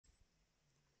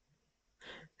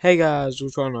Hey guys,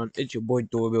 what's going on? It's your boy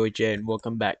J and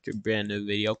welcome back to a brand new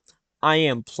video. I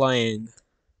am playing,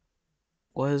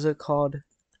 what is it called?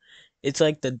 It's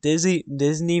like the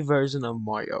Disney version of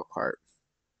Mario Kart.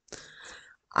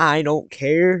 I don't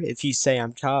care if you say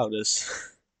I'm childish.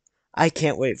 I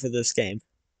can't wait for this game.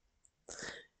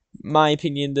 My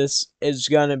opinion, this is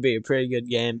gonna be a pretty good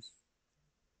game.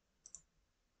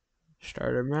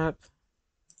 Starter map,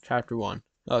 chapter 1.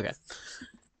 Okay.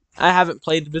 I haven't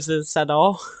played this at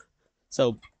all,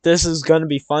 so this is gonna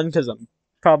be fun because I'm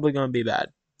probably gonna be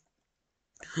bad.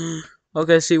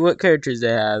 Okay, see what characters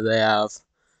they have. They have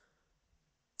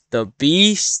the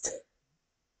Beast.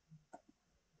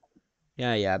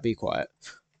 Yeah, be quiet.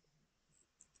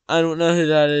 I don't know who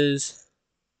that is.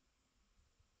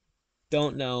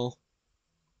 Don't know.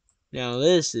 Now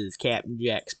this is Captain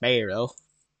Jack Sparrow.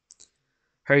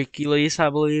 Hercules, I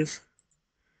believe.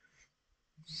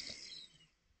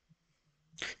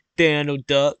 Donald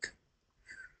Duck.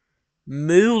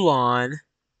 Mulan.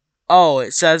 Oh,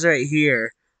 it says right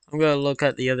here. I'm gonna look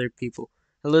at the other people.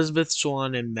 Elizabeth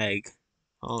Swan and Meg.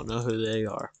 I don't know who they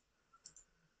are.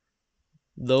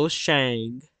 Lo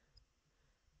Shang,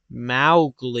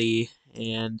 Mowgli,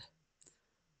 and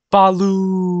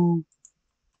Baloo.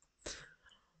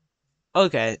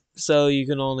 Okay, so you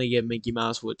can only get Mickey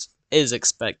Mouse, which is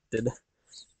expected.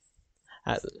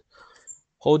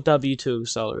 Hold W to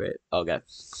accelerate. Okay.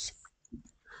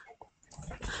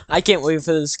 I can't wait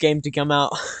for this game to come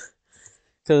out.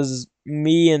 Because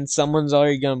me and someone's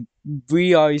already gonna.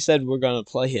 We already said we're gonna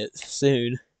play it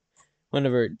soon.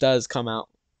 Whenever it does come out.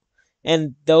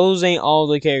 And those ain't all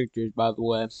the characters, by the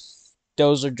way.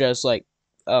 Those are just like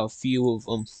a few of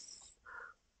them.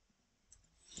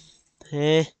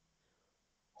 Eh.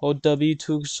 Hold W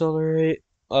to accelerate.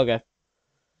 Okay.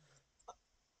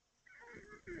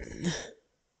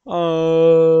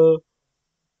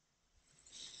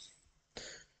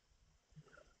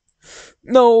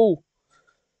 No!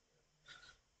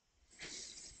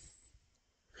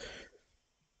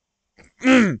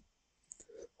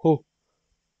 Oh,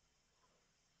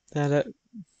 that.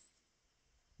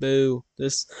 Boo.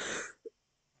 This.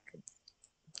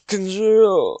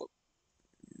 Control.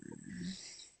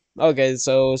 Okay,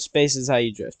 so space is how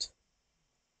you drift.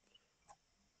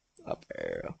 Up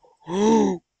arrow.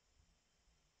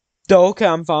 Okay,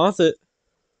 I'm fine with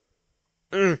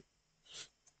it.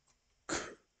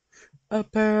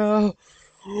 Up arrow.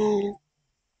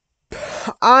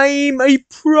 I'm a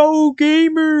pro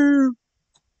gamer.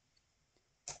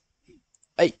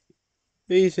 Hey,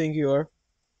 who do you think you are?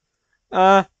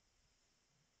 Uh,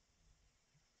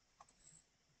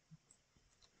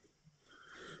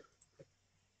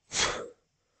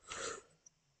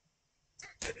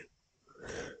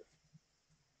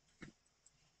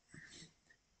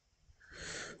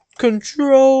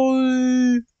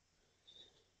 control.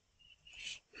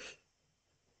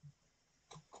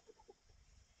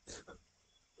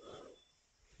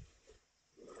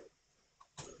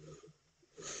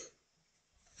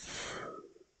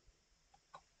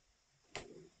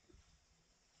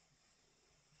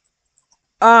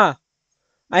 Ah,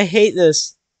 I hate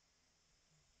this.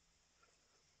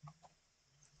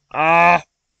 Ah,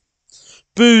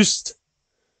 boost.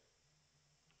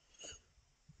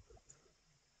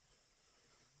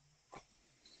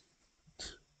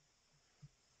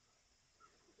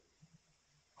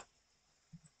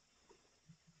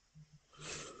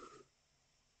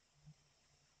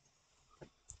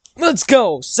 Let's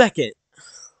go. Second.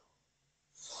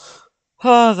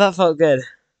 Oh, that felt good.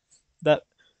 That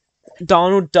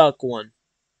Donald Duck one.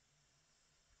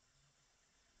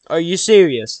 Are you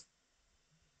serious?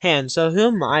 Han, so who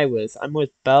am I with? I'm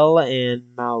with Bella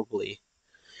and Mowgli.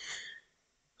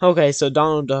 Okay, so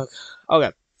Donald Duck.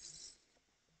 Okay.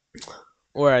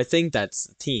 Or I think that's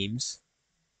the teams.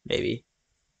 Maybe.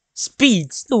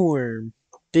 Speedstorm.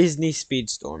 Disney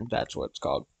Speedstorm, that's what it's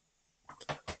called.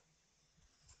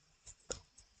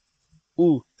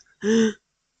 Ooh.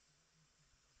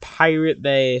 Pirate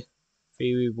Bay.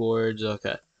 Free rewards.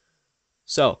 Okay.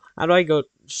 So, how do I go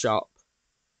shop?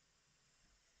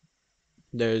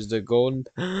 There's the golden.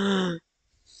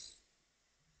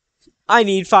 I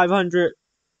need 500.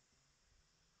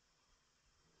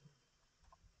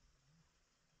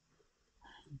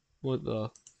 What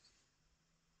the?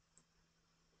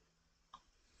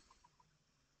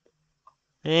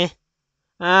 Eh?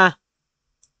 Ah.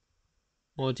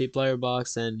 Multiplayer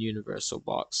box and universal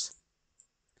box.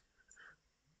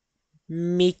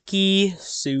 Mickey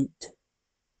suit.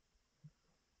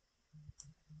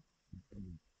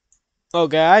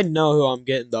 Okay, I know who I'm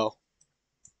getting though.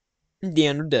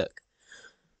 Donald Duck.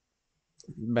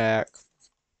 Back.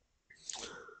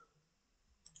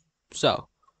 So,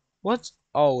 what's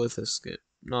all with this game?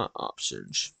 Not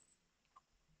options.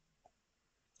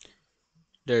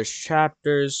 There's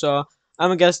chapters, so I'm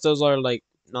gonna guess those are like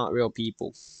not real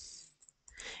people.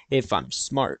 If I'm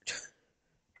smart.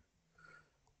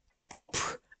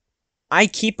 I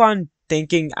keep on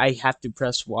thinking I have to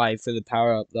press Y for the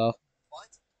power up though.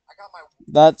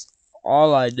 That's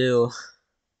all I do.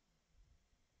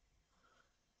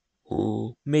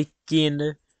 Ooh,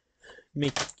 Mickey.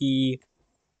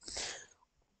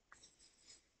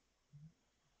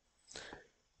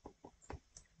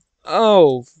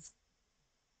 Oh,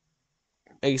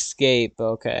 escape.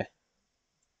 Okay.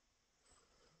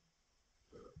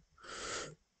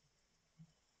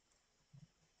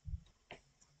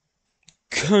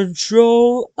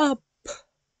 Control up.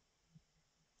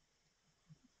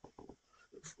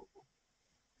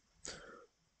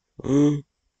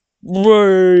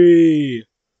 Way.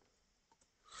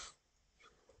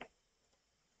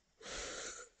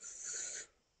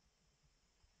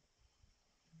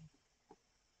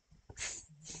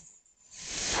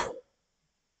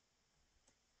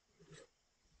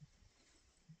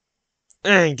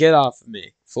 And get off of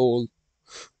me, fool.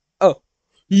 Oh,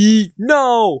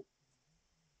 no.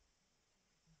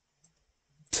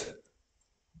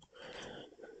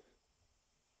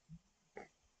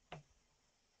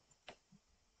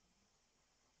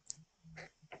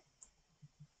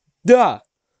 Duh.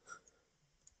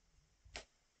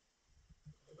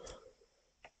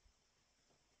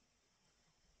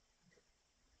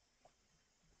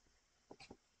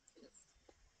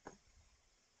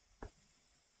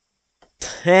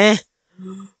 Heh.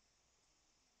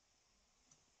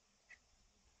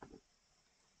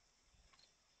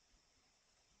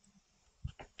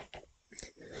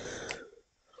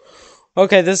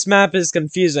 Okay, this map is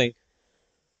confusing.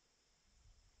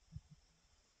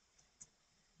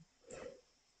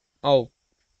 Oh,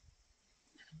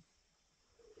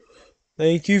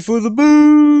 thank you for the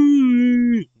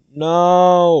boo.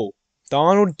 No.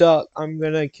 Donald Duck, I'm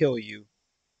gonna kill you.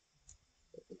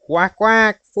 Quack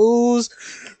quack, fools.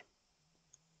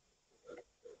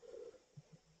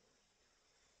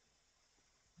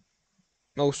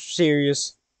 No,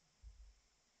 serious.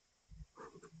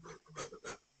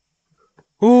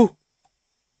 Ooh.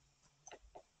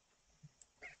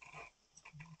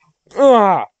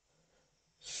 Ah.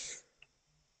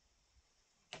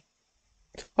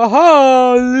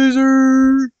 Haha,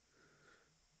 loser.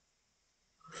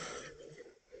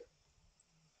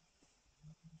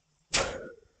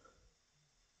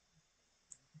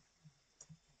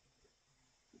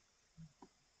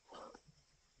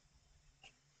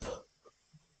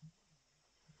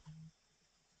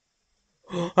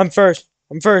 I'm first.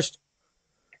 I'm first.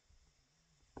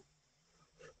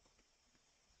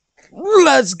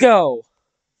 Let's go.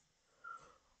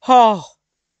 Oh,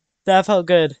 that felt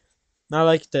good. I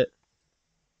liked it.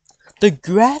 The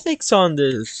graphics on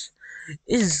this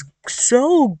is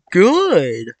so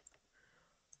good.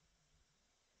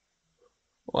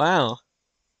 Wow.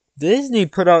 Disney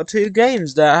put out two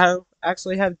games that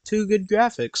actually have two good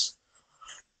graphics.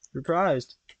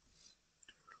 Surprised.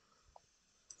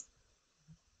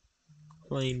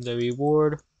 Claim the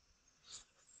reward.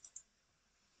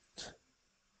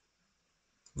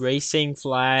 Racing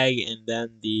flag and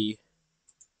then the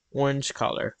orange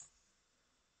color.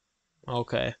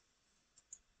 Okay.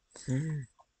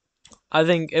 I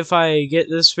think if I get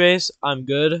this race, I'm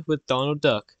good with Donald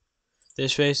Duck.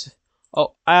 This race.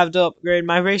 Oh, I have to upgrade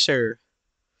my racer.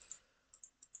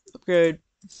 Upgrade.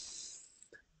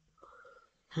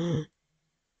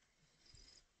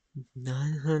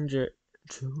 900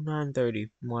 to 930.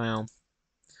 Wow.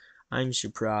 I'm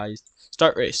surprised.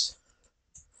 Start race.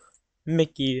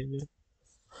 Mickey.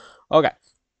 Okay.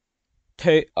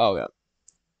 Okay.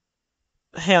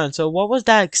 Hang on, so what was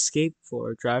that escape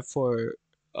for? Drive for.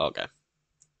 Okay.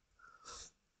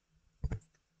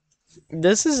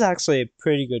 This is actually a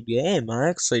pretty good game. I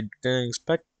actually didn't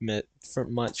expect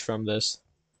much from this.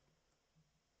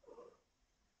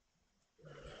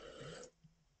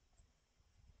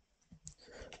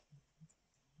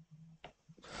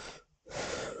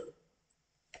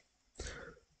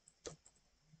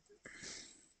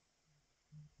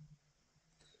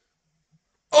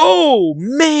 Oh,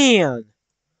 man!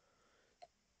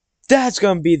 That's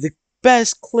gonna be the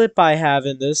best clip I have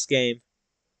in this game.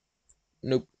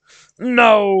 Nope.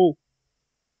 No!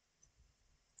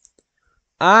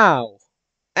 Ow.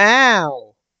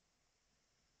 Ow!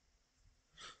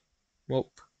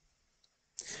 Whoop.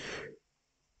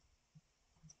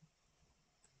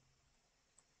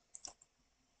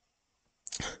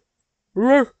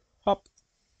 Hop.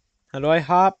 How do I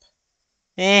hop?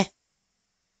 Eh.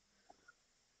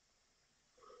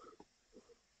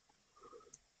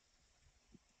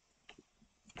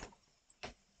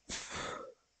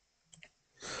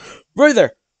 Right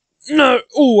there. No.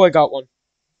 Oh, I got one.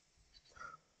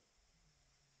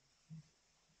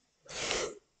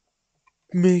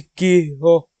 Mickey.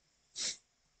 Oh.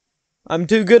 I'm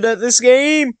too good at this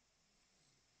game.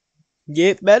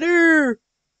 Get better.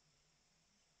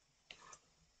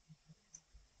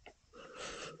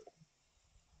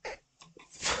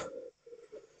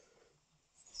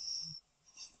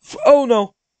 Oh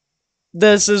no.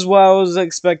 This is what I was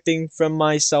expecting from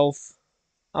myself.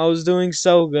 I was doing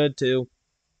so good too.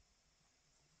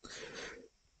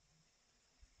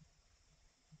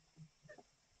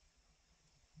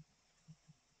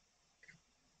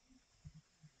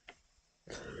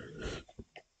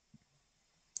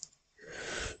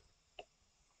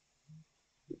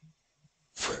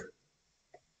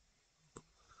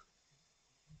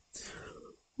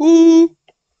 Ooh.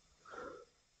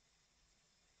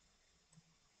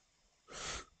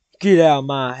 Get out of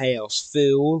my house,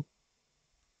 Phil.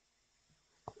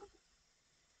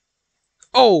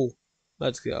 Oh.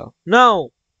 Let's go.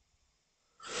 No.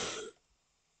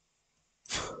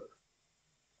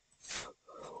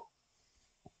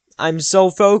 I'm so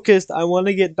focused. I want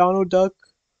to get Donald Duck.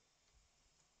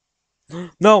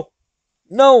 No.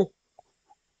 No.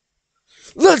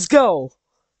 Let's go.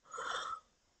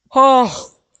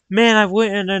 Oh. Man, I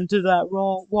went into that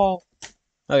wrong wall.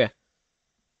 Okay.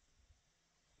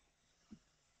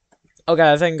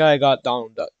 Okay, I think I got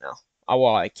Donald Duck now. Oh,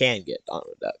 well, I can get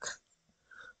Donald Duck.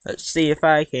 Let's see if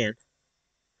I can.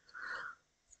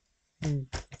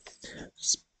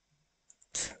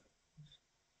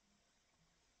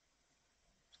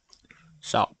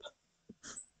 Stop.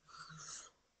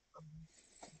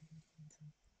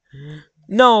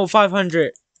 No,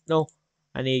 500. No.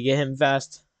 I need to get him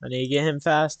fast. I need to get him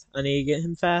fast. I need to get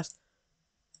him fast.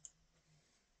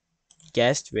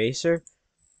 Guest racer?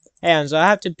 Hey, so I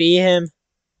have to beat him.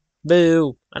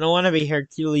 Boo. I don't want to be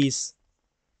Hercules.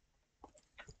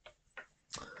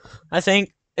 I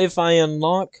think if I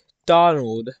unlock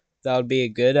Donald, that would be a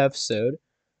good episode.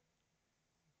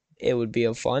 It would be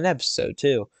a fun episode,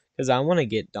 too. Because I want to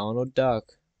get Donald Duck.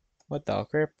 What the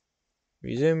crap?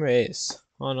 Resume race.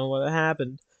 I don't know what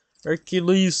happened.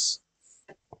 Hercules.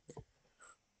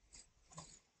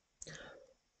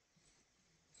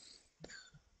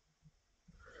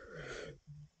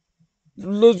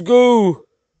 Let's go.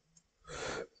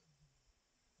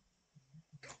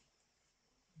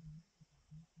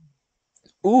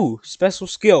 Ooh, special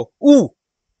skill. Ooh.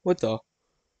 What the?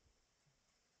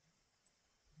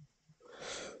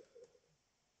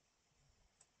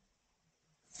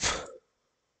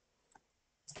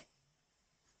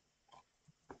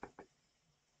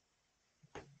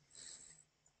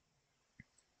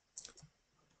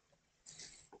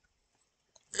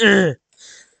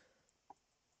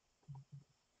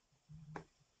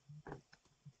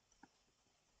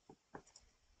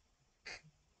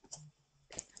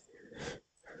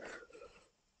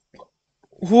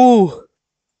 Ooh.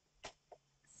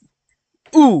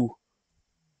 Ooh.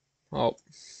 Oh.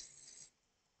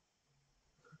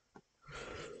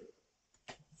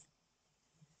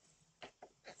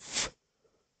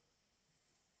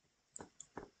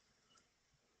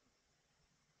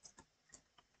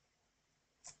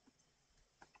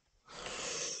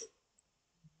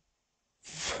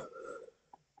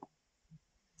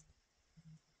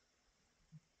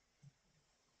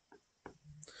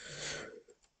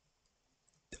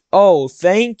 Oh,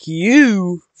 thank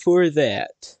you for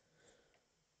that.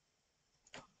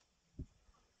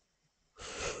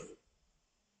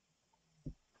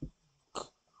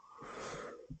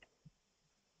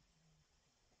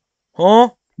 Huh?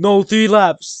 No, 3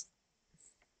 laps.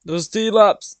 Those 3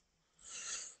 laps.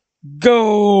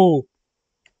 Go!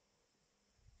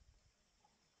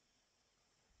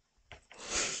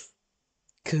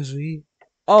 Cause we...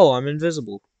 Oh, I'm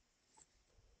invisible.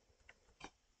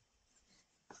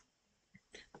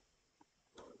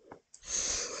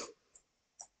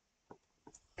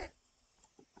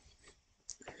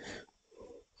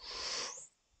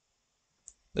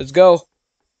 Let's go.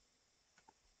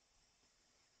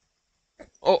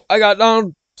 Oh, I got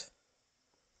down.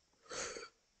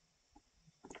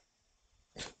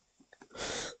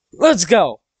 Let's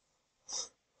go.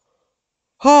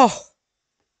 Oh,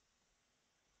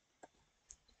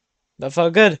 that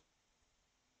felt good.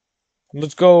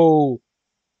 Let's go.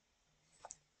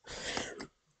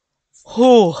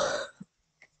 Oh,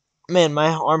 man, my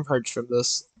arm hurts from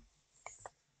this.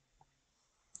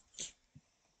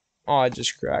 Oh, I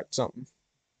just cracked something.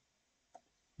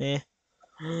 Eh.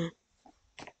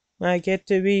 I get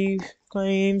to be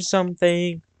claim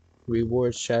something.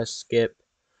 Rewards chest skip.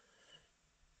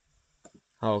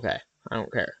 Okay, I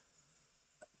don't care.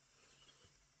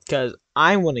 Because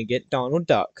I want to get Donald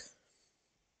Duck.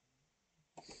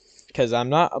 Because I'm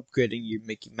not upgrading you,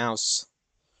 Mickey Mouse.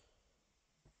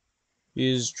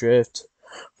 Use drift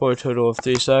for a total of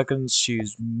 3 seconds.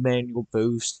 Use manual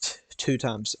boost 2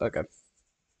 times. Okay.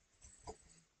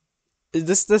 Is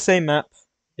this the same map?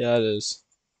 Yeah, it is.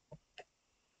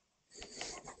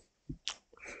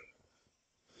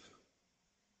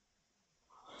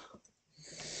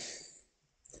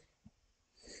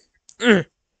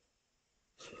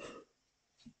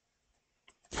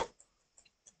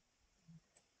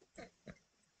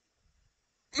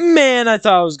 Man, I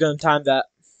thought I was going to time that.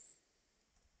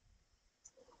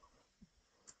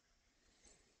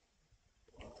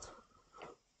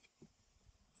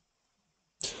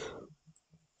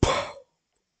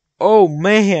 Oh,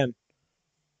 man.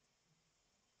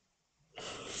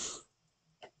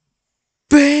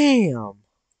 Bam!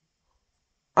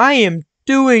 I am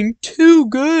doing too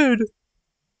good.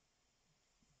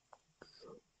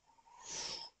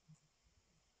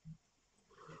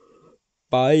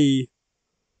 Bye.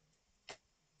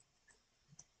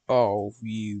 Oh,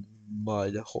 you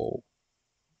mud hole.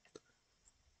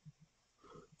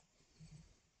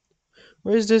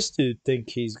 Where's this dude think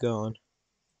he's going?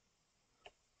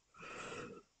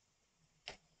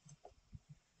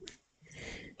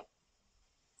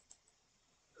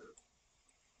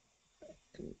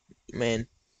 Man.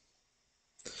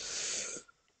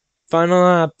 Final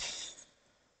lap.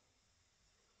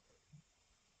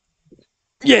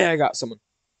 Yeah, I got someone.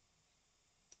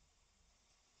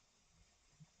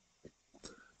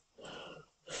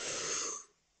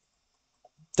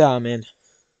 Damn, man.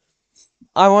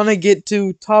 I want to get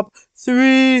to top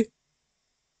 3.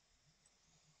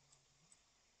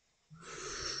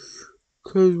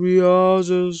 Because we all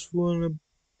just want to...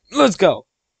 Let's go.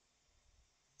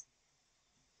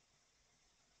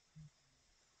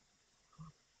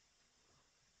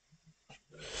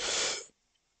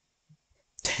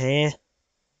 Tan.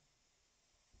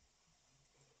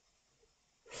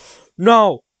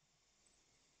 No.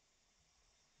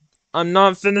 I'm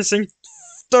not finishing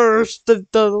first if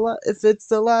it's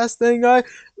the last thing I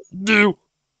do.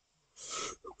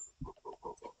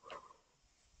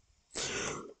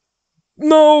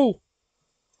 No.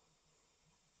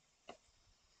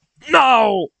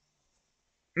 No.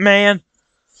 Man.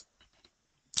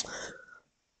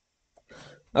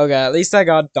 Okay, at least I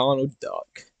got Donald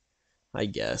Duck. I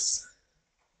guess.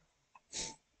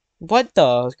 What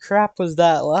the crap was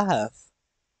that laugh?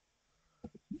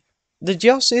 Did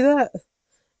y'all see that?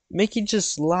 Mickey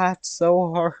just laughed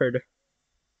so hard.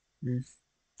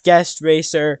 Guest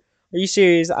racer. Are you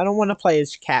serious? I don't want to play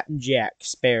as Captain Jack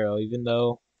Sparrow, even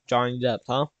though Johnny Depp,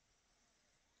 huh?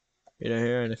 You don't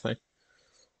hear anything.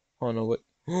 Oh no,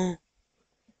 wait.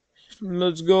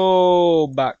 Let's go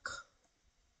back.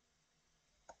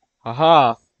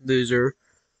 Haha, loser.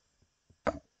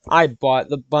 I bought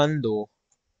the bundle.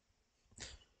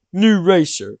 New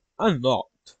racer.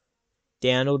 Unlocked.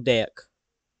 Daniel Deck.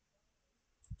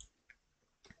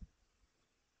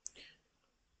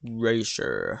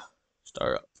 Racer.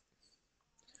 Start up.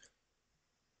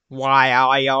 Why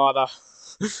I oughta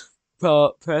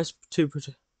press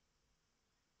 2%.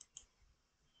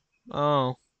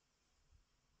 Oh.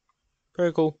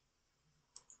 Pretty cool.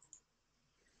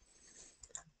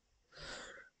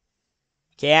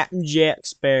 Captain Jack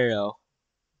Sparrow.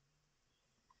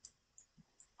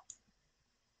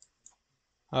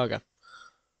 Okay.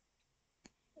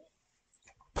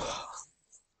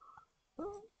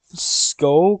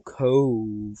 Skull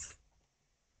Cove.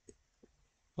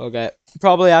 Okay.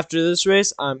 Probably after this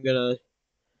race, I'm gonna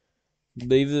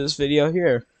leave this video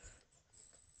here.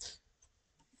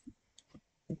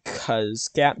 Cause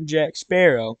Captain Jack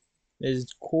Sparrow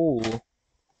is cool.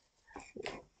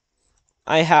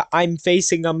 I'm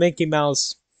facing a Mickey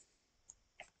Mouse.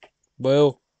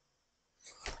 Well.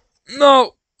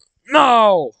 No!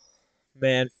 No!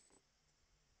 Man.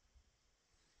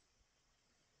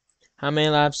 How many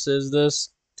laps is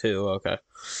this? 2, okay.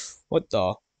 What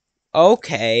the?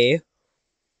 Okay.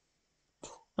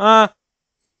 I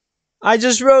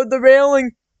just rode the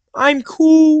railing. I'm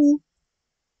cool.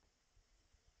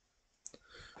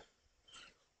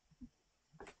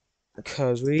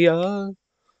 Cause we are.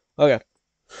 Okay.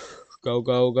 Go,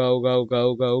 go, go, go,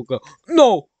 go, go, go.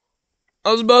 No!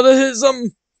 I was about to hit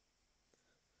something.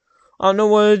 I don't know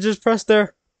what I just pressed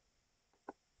there.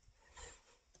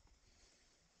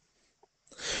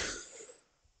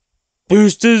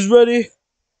 Boost is ready.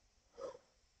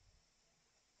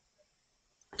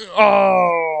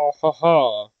 Oh,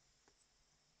 haha.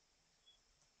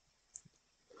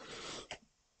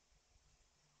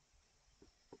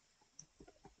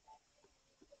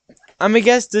 I'm gonna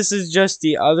guess this is just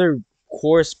the other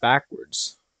course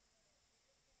backwards.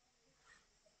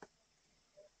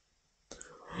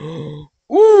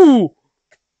 Ooh!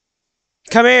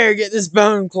 Come here, get this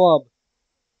bone club.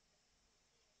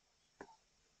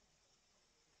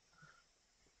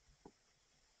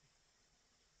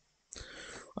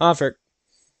 Offer.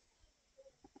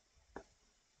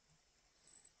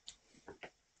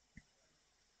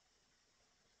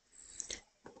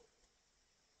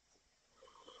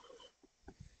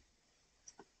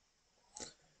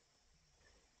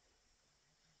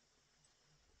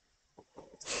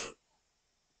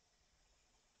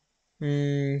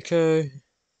 Okay.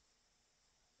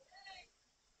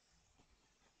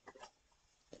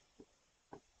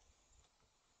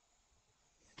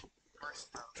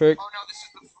 Frick. Oh no, this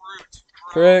is the fruit.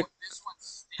 Frick.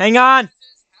 Hang on.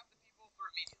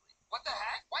 What the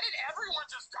heck? Why did everyone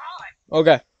just die?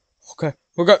 Okay. Okay.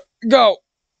 Okay. Go.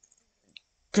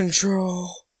 Control.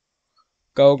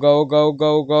 Go, go, go,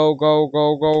 go, go, go,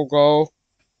 go, go, go.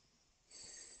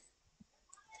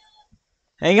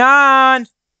 Hang on.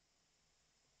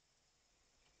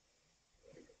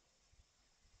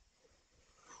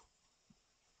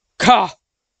 Ka.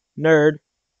 Nerd.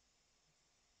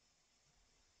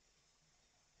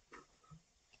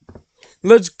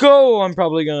 Let's go. I'm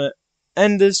probably gonna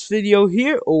end this video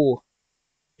here. Oh,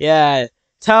 yeah.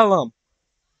 Tell them.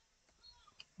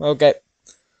 Okay.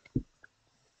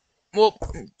 Well,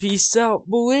 peace out,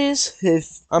 boys.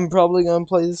 If I'm probably gonna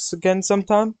play this again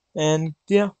sometime. And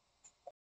yeah.